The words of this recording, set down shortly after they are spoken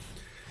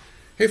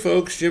Hey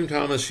folks, Jim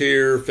Thomas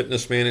here,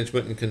 Fitness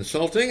Management and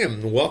Consulting,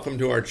 and welcome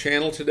to our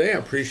channel today. I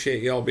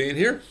appreciate y'all being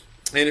here.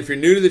 And if you're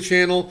new to the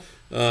channel,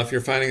 if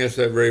you're finding us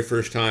that very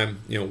first time,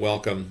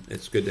 welcome.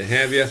 It's good to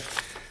have you.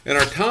 And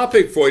our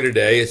topic for you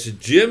today is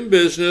gym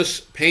business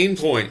pain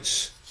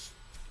points.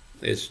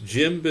 It's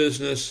gym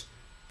business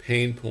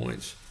pain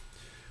points.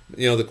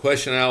 The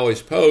question I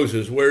always pose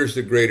is, where's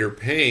the greater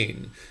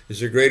pain?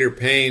 Is the greater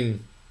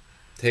pain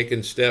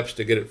taking steps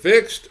to get it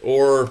fixed,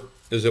 or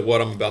is it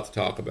what I'm about to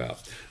talk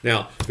about?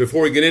 Now,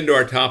 before we get into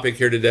our topic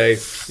here today,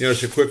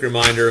 just a quick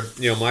reminder,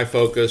 my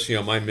focus,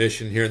 my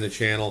mission here in the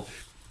channel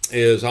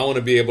is I want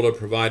to be able to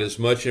provide as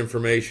much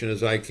information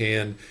as I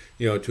can,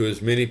 to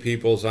as many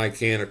people as I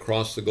can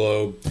across the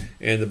globe.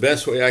 And the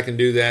best way I can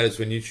do that is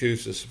when you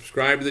choose to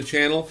subscribe to the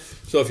channel.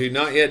 So if you've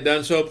not yet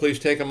done so, please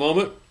take a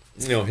moment,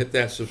 hit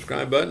that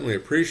subscribe button. We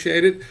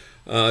appreciate it.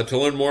 To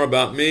learn more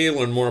about me,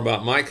 learn more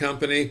about my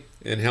company,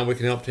 and how we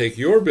can help take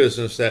your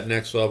business that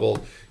next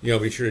level,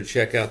 be sure to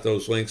check out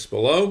those links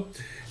below.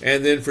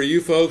 And then for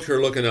you folks who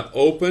are looking to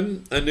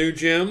open a new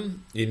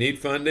gym, you need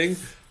funding.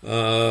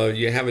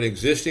 You have an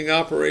existing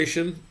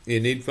operation, you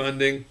need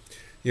funding.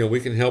 We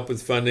can help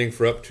with funding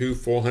for up to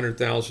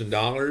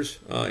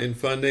 $400,000 in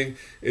funding.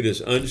 It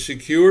is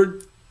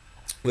unsecured.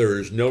 There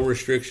is no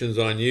restrictions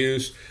on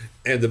use.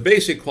 And the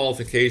basic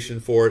qualification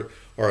for it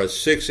are a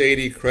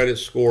 680 credit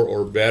score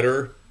or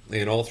better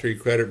in all three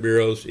credit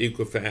bureaus,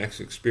 Equifax,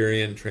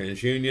 Experian,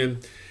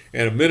 TransUnion,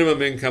 and a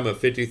minimum income of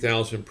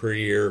 $50,000 per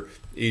year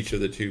each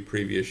of the two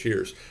previous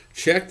years.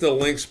 Check the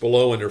links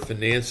below under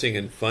financing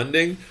and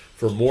funding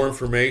for more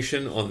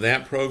information on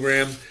that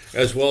program,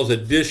 as well as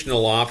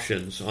additional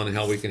options on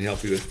how we can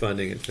help you with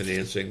funding and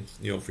financing,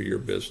 for your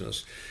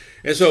business.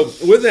 And so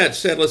with that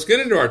said, let's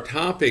get into our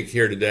topic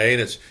here today,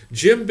 and it's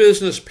gym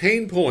business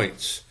pain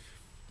points.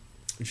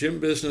 Gym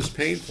business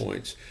pain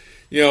points.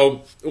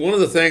 One of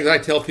the things I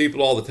tell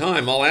people all the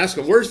time, I'll ask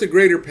them, where's the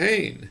greater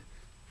pain?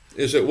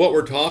 Is it what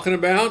we're talking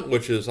about,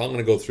 which is, I'm going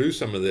to go through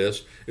some of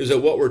this, is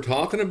it what we're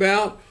talking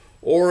about,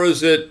 or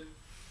is it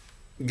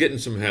getting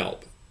some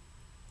help?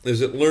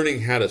 Is it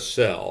learning how to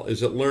sell?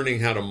 Is it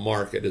learning how to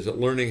market? Is it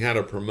learning how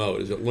to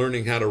promote? Is it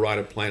learning how to write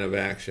a plan of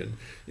action?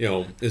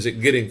 Is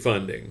it getting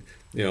funding?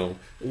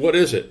 What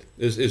is it?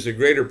 Is the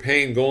greater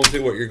pain going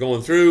through what you're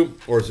going through,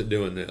 or is it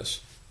doing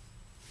this?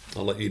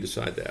 I'll let you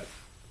decide that.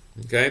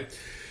 Okay?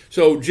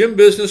 So, gym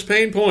business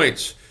pain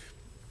points.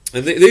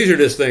 And these are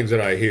just things that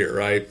I hear,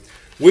 right?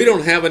 We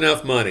don't have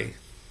enough money.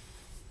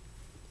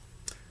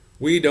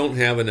 We don't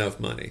have enough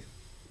money.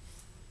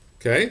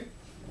 Okay?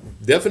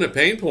 Definite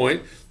pain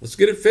point. Let's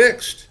get it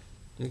fixed.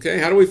 Okay?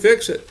 How do we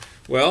fix it?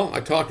 Well, I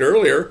talked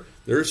earlier.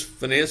 There's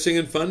financing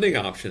and funding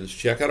options.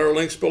 Check out our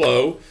links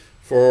below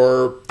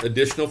for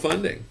additional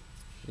funding.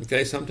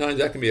 Okay? Sometimes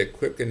that can be a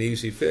quick and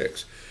easy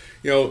fix.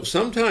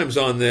 Sometimes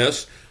on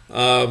this,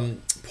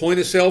 point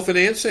of sale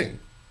financing.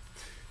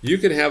 You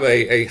can have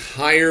a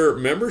higher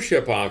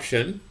membership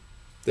option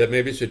that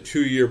maybe it's a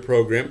 2-year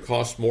program,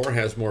 costs more,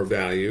 has more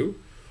value.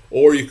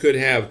 Or you could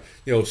have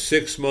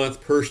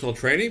 6-month personal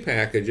training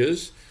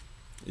packages.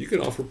 You can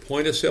offer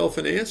point of sale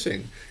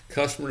financing.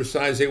 Customer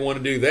decides they want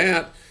to do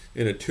that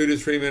in a 2 to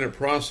 3 minute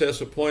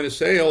process of point of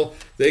sale.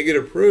 They get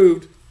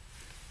approved.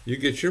 You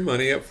get your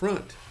money up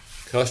front.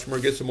 Customer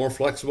gets a more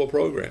flexible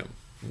program,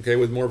 okay,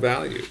 with more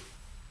value.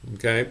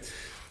 Okay,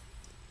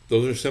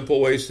 those are simple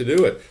ways to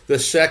do it. The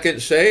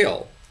second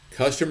sale,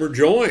 customer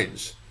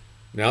joins.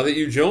 Now that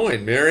you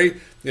join, Mary,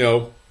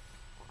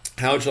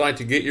 how would you like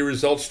to get your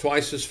results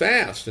twice as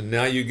fast? And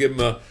now you give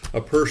them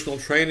a personal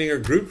training or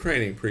group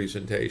training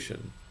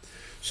presentation.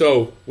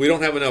 So we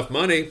don't have enough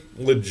money.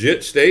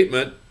 Legit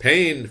statement,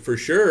 pain for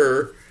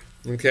sure.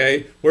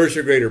 Okay, where's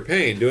your greater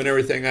pain? Doing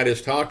everything I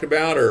just talked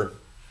about, or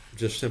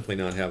just simply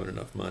not having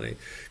enough money?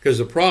 Because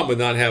the problem with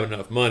not having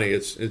enough money,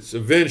 it's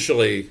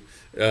eventually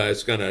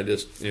it's going to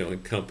just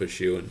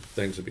encompass you, and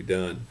things will be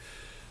done.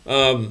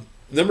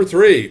 Number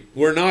 3,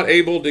 we're not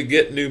able to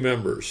get new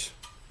members.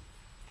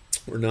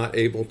 We're not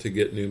able to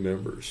get new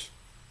members.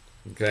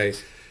 Okay,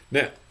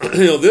 now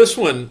this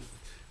one,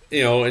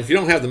 if you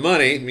don't have the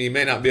money, you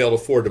may not be able to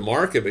afford to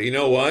market, but you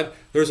know what?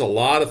 There's a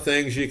lot of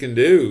things you can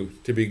do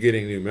to be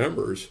getting new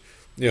members.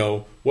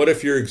 What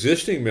if your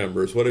existing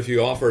members? What if you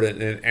offered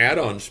an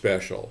add-on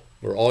special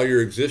where all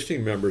your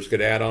existing members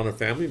could add on a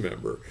family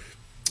member?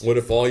 What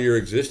if all your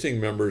existing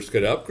members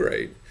could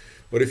upgrade?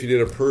 What if you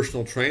did a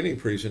personal training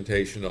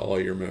presentation to all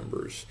your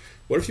members?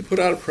 What if you put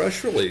out a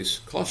press release?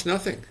 Costs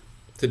nothing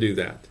to do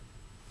that.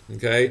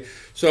 Okay?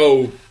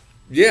 So,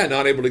 yeah,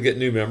 not able to get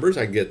new members.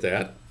 I get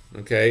that.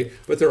 Okay?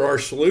 But there are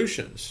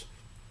solutions.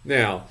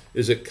 Now,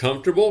 is it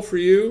comfortable for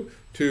you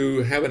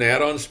to have an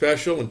add-on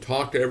special and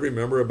talk to every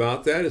member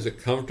about that? Is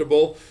it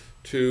comfortable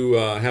to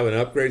have an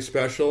upgrade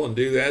special and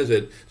do that? Is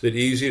it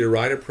easy to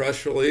write a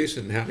press release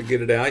and how to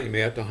get it out? You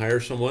may have to hire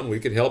someone. We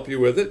could help you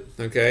with it.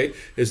 Okay?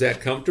 Is that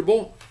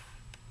comfortable?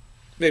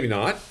 Maybe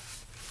not.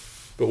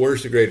 But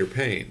where's the greater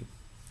pain?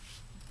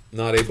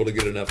 Not able to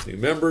get enough new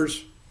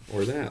members,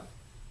 or that.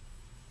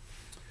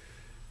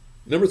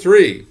 Number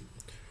 3,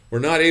 we're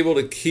not able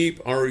to keep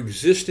our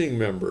existing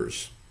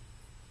members.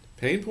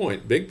 Pain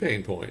point, big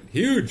pain point,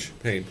 huge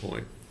pain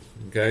point.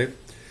 Okay?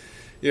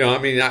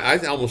 I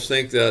almost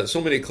think that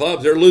so many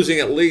clubs, they're losing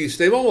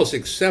they've almost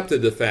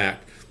accepted the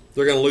fact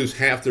they're going to lose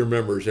half their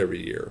members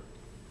every year.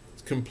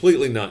 It's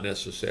completely not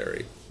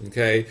necessary.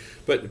 Okay?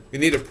 But you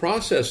need a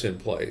process in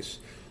place.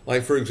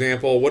 Like, for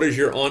example, what does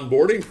your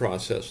onboarding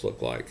process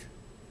look like?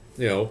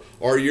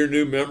 Are your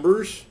new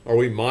members, are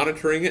we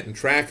monitoring it and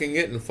tracking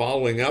it and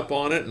following up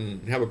on it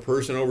and have a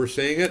person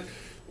overseeing it?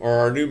 Are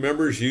our new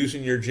members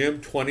using your gym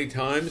 20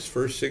 times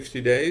first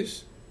 60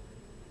 days?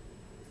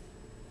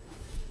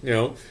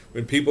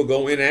 When people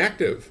go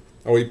inactive,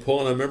 are we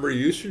pulling a member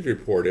usage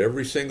report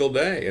every single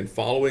day and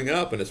following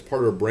up, and it's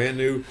part of a brand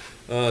new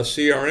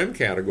CRM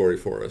category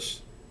for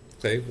us?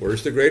 Okay,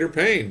 where's the greater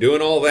pain?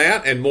 Doing all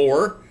that and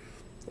more,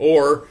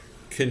 or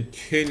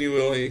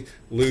continually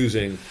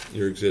losing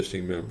your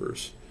existing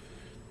members?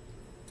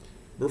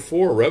 Number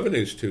 4,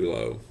 revenue's too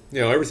low.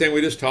 Everything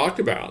we just talked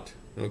about.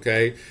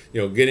 Okay,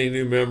 getting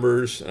new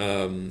members,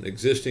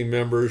 existing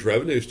members,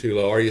 revenue's too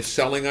low. Are you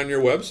selling on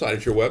your website?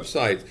 Is your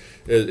website,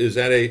 is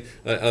that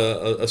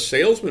a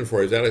salesman for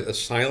you? Is that a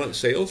silent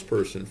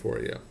salesperson for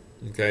you?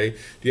 Okay,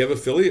 do you have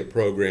affiliate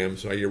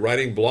programs? Are you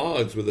writing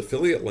blogs with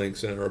affiliate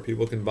links in it, or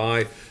people can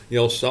buy,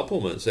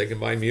 supplements? They can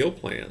buy meal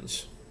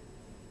plans.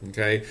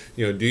 Okay,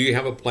 do you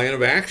have a plan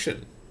of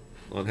action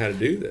on how to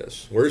do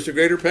this? Where's the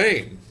greater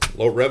pain?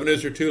 Low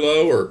revenues are too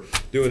low, or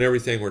doing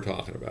everything we're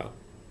talking about?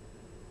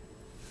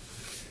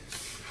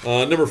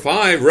 Number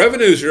 5,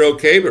 revenues are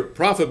okay, but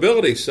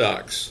profitability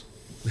sucks.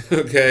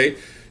 Okay,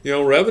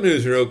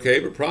 revenues are okay,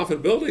 but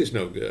profitability is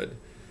no good.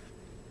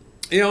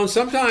 And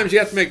sometimes you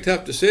have to make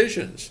tough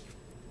decisions.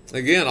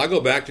 Again, I'll go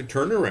back to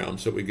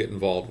turnarounds that we get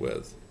involved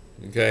with.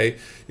 Okay,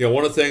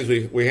 one of the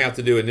things we have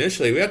to do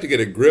initially, we have to get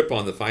a grip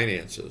on the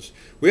finances.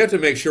 We have to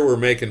make sure we're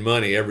making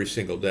money every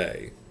single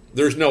day.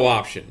 There's no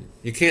option.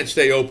 You can't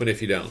stay open if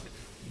you don't.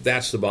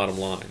 That's the bottom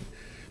line.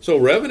 So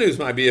revenues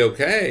might be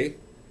okay,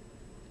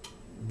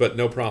 but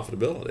no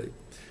profitability.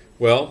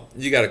 Well,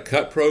 you got to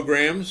cut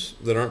programs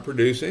that aren't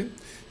producing.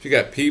 If you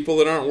got people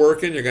that aren't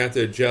working, you're going to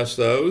have to adjust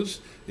those.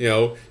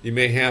 You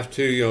may have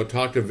to,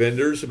 talk to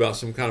vendors about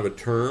some kind of a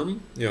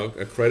term,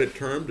 a credit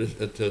term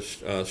to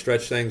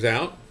stretch things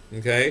out.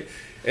 Okay,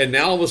 and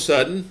now all of a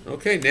sudden,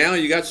 now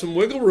you got some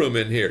wiggle room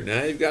in here.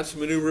 Now you've got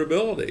some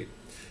maneuverability.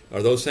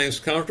 Are those things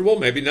comfortable?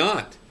 Maybe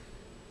not.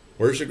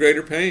 Where's the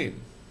greater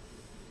pain?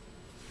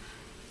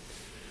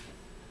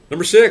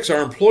 Number 6,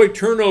 our employee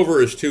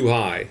turnover is too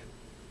high.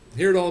 I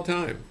hear it all the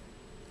time.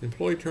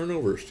 Employee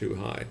turnover is too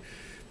high.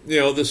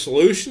 The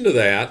solution to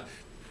that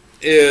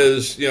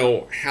is,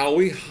 how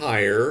we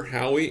hire,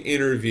 how we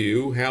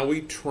interview, how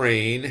we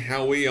train,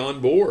 how we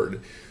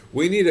onboard.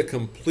 We need a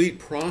complete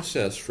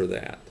process for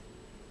that.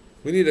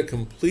 You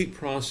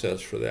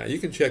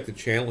can check the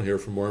channel here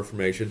for more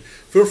information.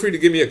 Feel free to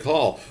give me a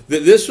call.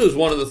 This was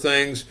one of the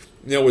things,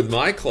 with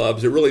my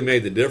clubs that really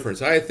made the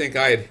difference. I think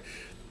I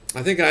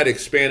had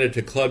expanded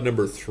to club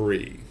number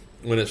 3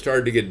 when it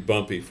started to get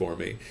bumpy for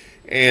me.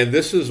 And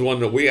this is one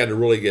that we had to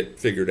really get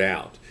figured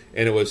out.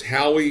 And it was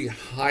how we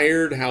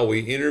hired, how we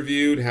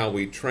interviewed, how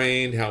we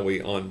trained, how we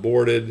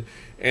onboarded,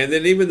 and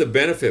then even the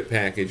benefit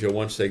package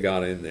once they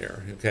got in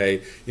there.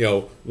 Okay,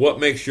 what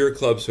makes your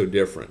club so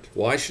different?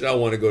 Why should I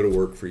want to go to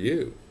work for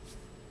you?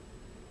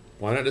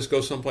 Why not just go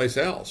someplace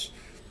else?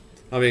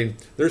 I mean,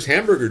 there's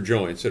hamburger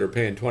joints that are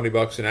paying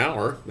 $20 an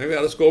hour. Maybe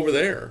I'll just go over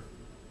there.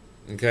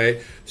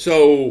 Okay,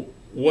 so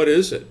what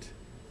is it?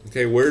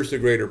 Okay, where's the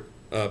greater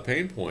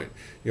pain point?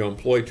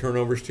 Employee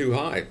turnover is too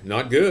high.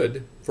 Not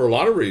good for a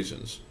lot of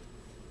reasons.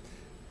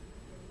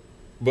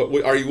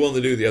 But are you willing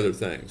to do the other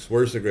things?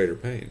 Where's the greater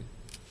pain?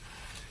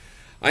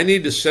 I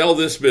need to sell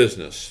this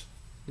business.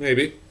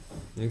 Maybe.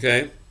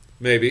 Okay,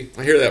 maybe.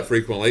 I hear that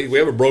frequently. We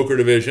have a broker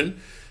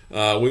division.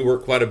 We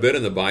work quite a bit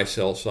in the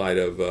buy-sell side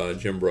of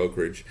gym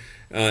brokerage.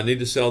 Need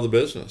to sell the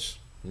business.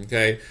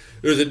 Okay,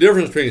 there's a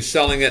difference between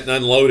selling it and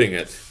unloading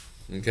it.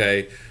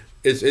 Okay,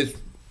 it's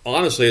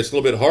honestly, it's a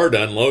little bit hard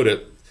to unload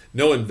it.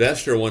 No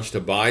investor wants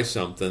to buy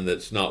something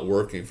that's not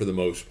working for the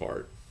most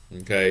part.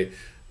 Okay,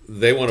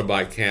 they want to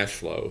buy cash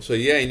flow. So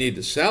yeah, you need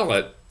to sell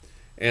it.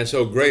 And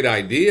so great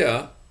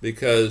idea,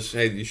 because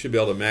hey, you should be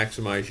able to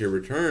maximize your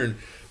return.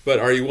 But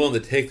are you willing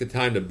to take the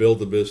time to build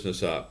the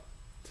business up?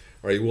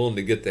 Are you willing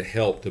to get the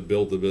help to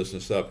build the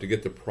business up, to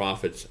get the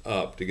profits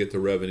up, to get the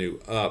revenue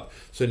up?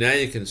 So now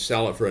you can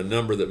sell it for a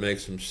number that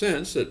makes some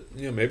sense that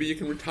maybe you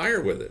can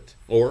retire with it,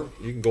 or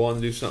you can go on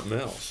and do something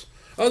else.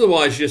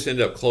 Otherwise, you just end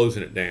up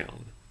closing it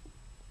down.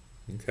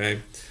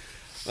 Okay.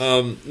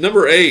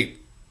 Number 8,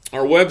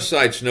 our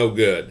website's no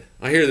good.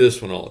 I hear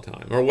this one all the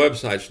time. Our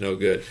website's no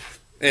good.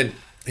 And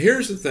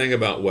here's the thing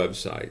about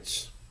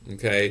websites.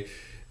 Okay.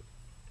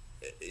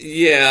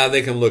 Yeah,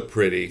 they can look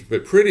pretty,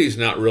 but pretty's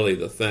not really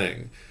the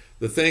thing.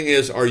 The thing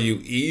is, are you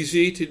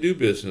easy to do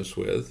business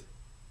with?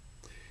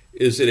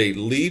 Is it a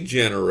lead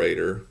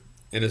generator?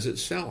 And is it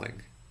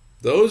selling?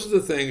 Those are the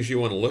things you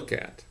want to look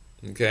at.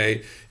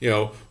 Okay,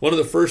 one of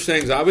the first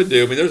things I would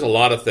do, there's a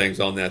lot of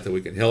things on that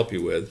we can help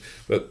you with,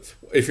 but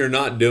if you're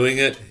not doing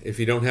it, if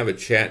you don't have a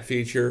chat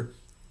feature,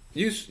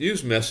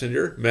 use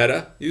Messenger,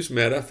 use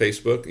Meta,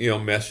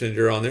 Facebook,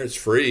 Messenger on there. It's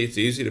free. It's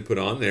easy to put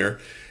on there.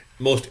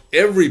 Most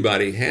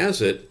everybody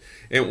has it.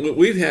 And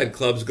we've had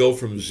clubs go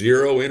from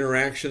 0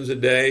 interactions a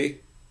day,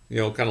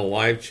 kind of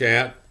live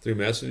chat through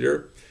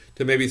Messenger,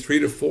 to maybe 3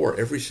 to 4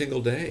 every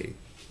single day.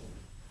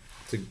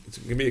 It's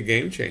going to be a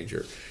game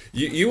changer.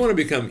 You want to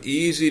become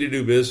easy to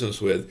do business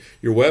with.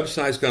 Your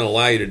website's going to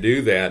allow you to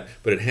do that,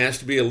 but it has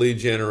to be a lead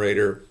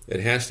generator. It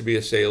has to be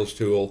a sales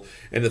tool.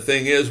 And the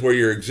thing is, where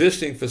your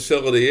existing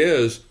facility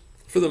is,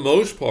 for the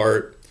most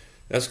part,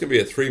 that's going to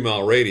be a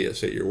 3-mile radius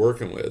that you're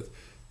working with.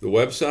 The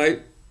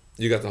website,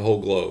 you got the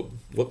whole globe.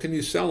 What can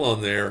you sell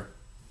on there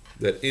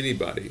that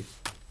anybody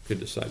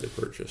could decide to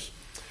purchase?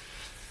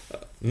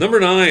 Number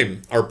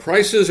 9, our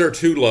prices are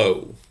too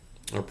low.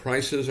 Our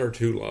prices are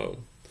too low.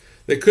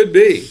 They could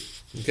be.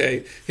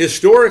 Okay.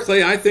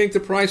 Historically, I think the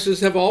prices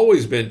have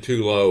always been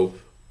too low,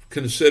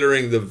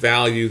 considering the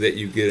value that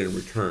you get in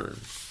return.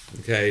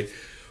 Okay.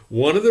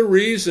 One of the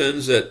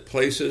reasons that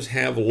places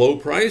have low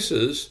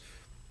prices,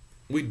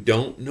 we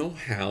don't know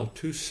how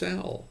to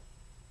sell.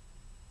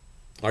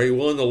 Are you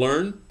willing to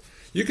learn?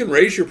 You can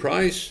raise your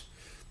price.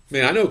 I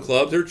mean, I know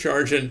clubs, they're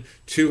charging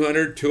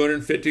 $200,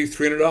 $250,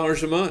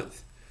 $300 a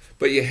month.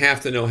 But you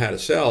have to know how to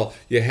sell.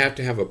 You have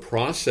to have a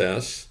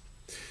process.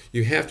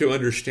 You have to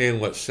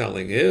understand what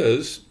selling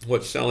is.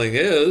 What selling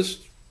is,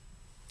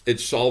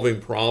 it's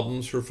solving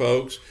problems for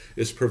folks.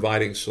 It's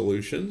providing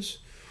solutions.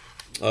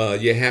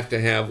 You have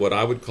to have what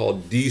I would call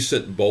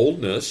decent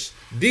boldness.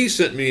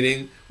 Decent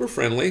meaning we're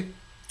friendly,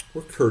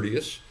 we're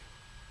courteous,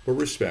 we're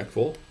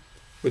respectful.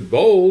 But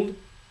bold,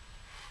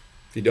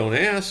 if you don't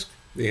ask,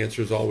 the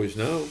answer is always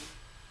no.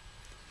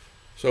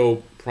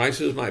 So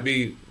prices might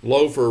be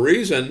low for a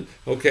reason.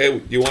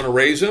 Okay, you want to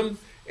raise them?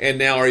 And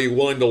now, are you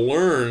willing to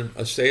learn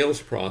a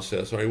sales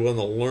process? Are you willing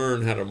to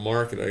learn how to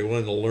market? Are you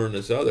willing to learn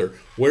this other?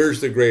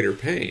 Where's the greater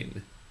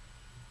pain?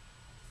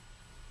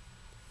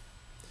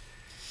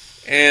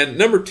 And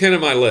number 10 on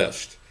my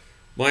list,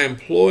 my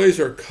employees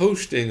are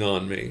coasting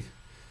on me.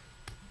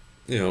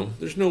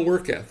 There's no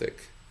work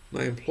ethic.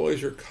 My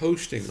employees are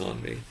coasting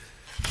on me.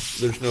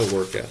 There's no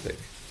work ethic.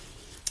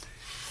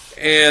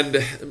 And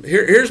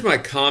here's my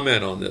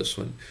comment on this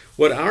one.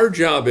 What our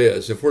job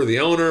is, if we're the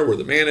owner, we're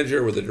the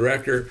manager, we're the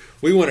director,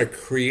 we want to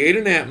create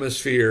an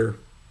atmosphere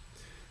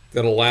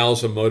that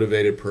allows a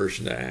motivated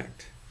person to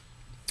act.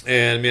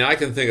 And I mean, I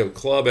can think of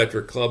club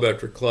after club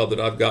after club that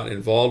I've gotten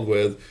involved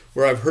with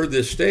where I've heard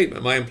this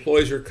statement: my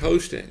employees are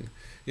coasting.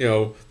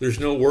 There's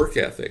no work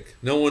ethic.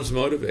 No one's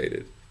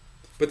motivated.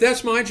 But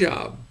that's my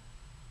job.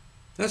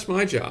 That's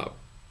my job.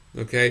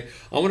 Okay?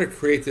 I want to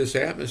create this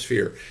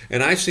atmosphere.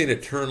 And I've seen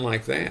it turn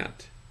like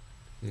that.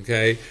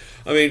 Okay?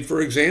 I mean, for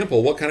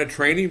example, what kind of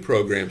training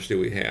programs do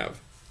we have?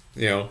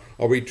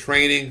 Are we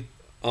training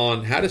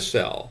on how to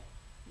sell?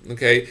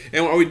 Okay?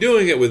 And are we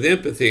doing it with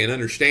empathy and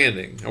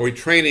understanding? Are we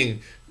training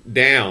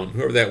down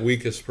whoever that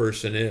weakest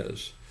person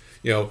is?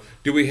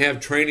 Do we have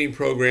training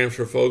programs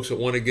for folks that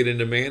want to get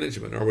into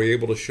management? Are we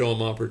able to show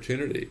them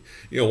opportunity?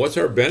 What's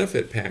our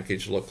benefit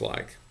package look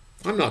like?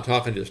 I'm not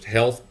talking just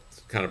health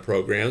kind of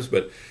programs,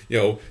 but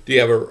do you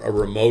have a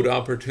remote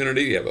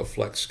opportunity? Do you have a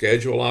flex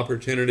schedule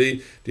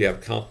opportunity? Do you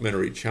have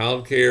complimentary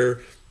child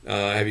care?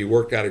 Have you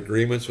worked out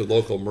agreements with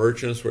local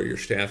merchants where your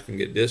staff can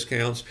get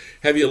discounts?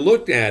 Have you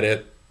looked at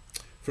it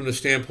from the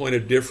standpoint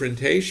of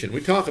differentiation? We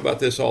talk about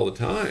this all the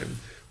time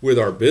with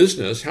our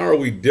business. How are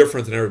we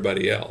different than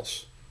everybody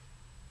else?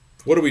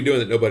 What are we doing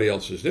that nobody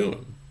else is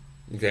doing?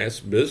 Okay, that's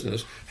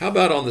business. How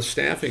about on the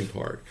staffing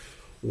part?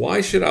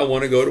 Why should I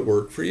want to go to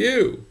work for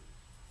you?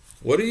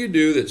 What do you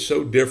do that's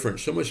so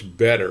different, so much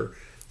better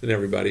than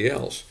everybody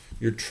else?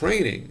 You're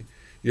training.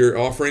 You're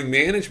offering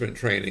management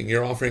training.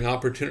 You're offering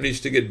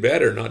opportunities to get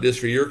better, not just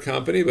for your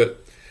company,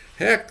 but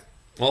heck,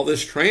 all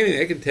this training,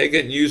 they can take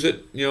it and use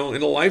it,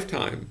 in a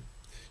lifetime,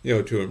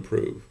 to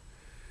improve.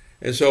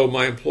 And so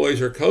my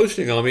employees are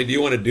coasting on me. Do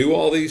you want to do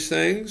all these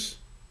things?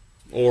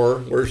 Or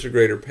where's the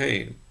greater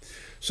pain?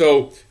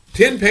 So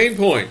 10 pain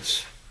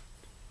points.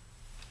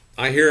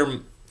 I hear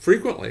them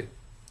frequently.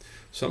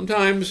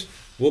 Sometimes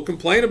we'll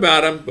complain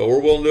about them, but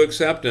we're willing to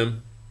accept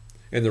them.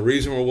 And the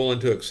reason we're willing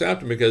to accept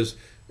them because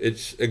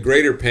it's a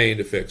greater pain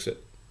to fix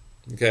it.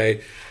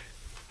 Okay?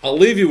 I'll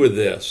leave you with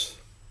this.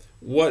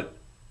 What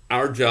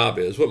our job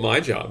is, what my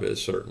job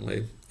is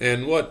certainly,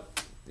 and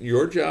what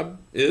your job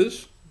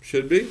is,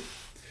 should be,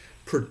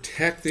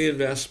 protect the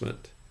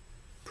investment.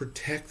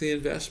 Protect the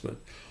investment.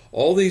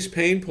 All these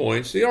pain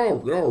points, they're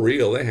all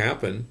real, they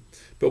happen.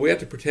 But we have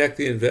to protect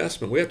the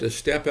investment. We have to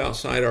step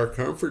outside our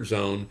comfort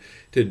zone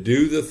to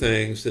do the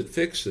things that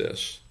fix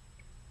this.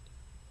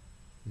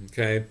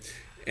 Okay?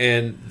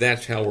 And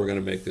that's how we're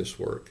going to make this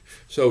work.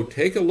 So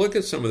take a look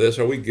at some of this.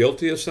 Are we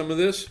guilty of some of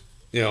this?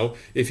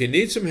 If you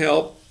need some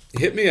help,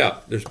 hit me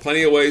up. There's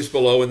plenty of ways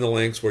below in the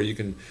links where you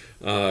can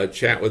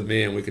chat with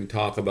me and we can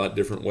talk about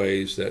different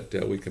ways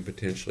that we can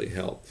potentially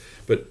help.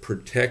 But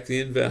protect the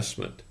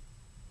investment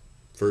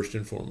first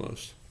and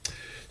foremost.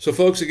 So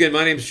folks, again,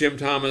 my name is Jim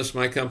Thomas.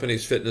 My company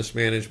is Fitness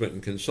Management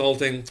and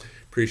Consulting.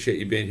 Appreciate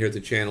you being here at the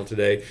channel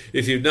today.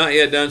 If you've not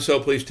yet done so,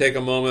 please take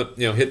a moment,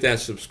 hit that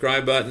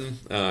subscribe button.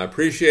 I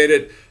appreciate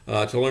it.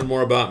 To learn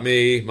more about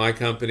me, my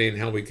company, and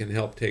how we can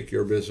help take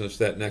your business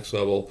that next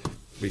level,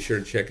 be sure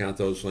to check out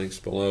those links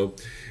below.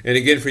 And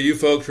again, for you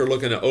folks who are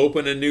looking to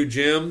open a new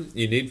gym,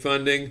 you need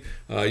funding.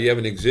 You have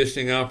an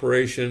existing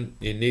operation,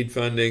 you need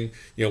funding.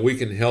 We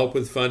can help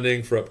with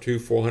funding for up to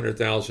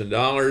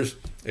 $400,000.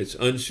 It's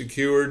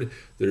unsecured.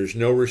 There's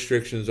no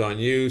restrictions on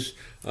use.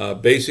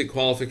 Basic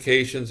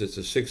qualifications, it's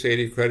a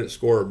 680 credit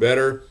score or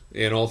better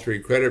in all 3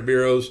 credit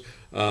bureaus.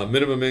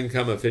 Minimum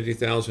income of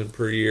 $50,000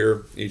 per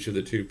year each of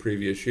the 2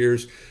 previous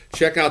years.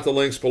 Check out the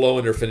links below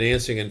under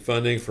financing and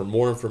funding for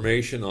more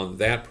information on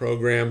that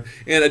program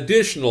and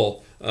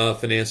additional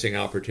financing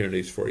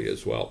opportunities for you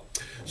as well.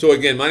 So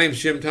again, my name is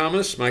Jim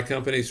Thomas. My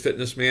company is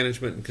Fitness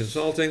Management and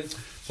Consulting.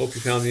 Hope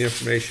you found the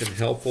information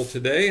helpful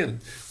today,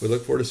 and we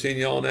look forward to seeing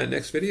you all in that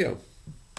next video.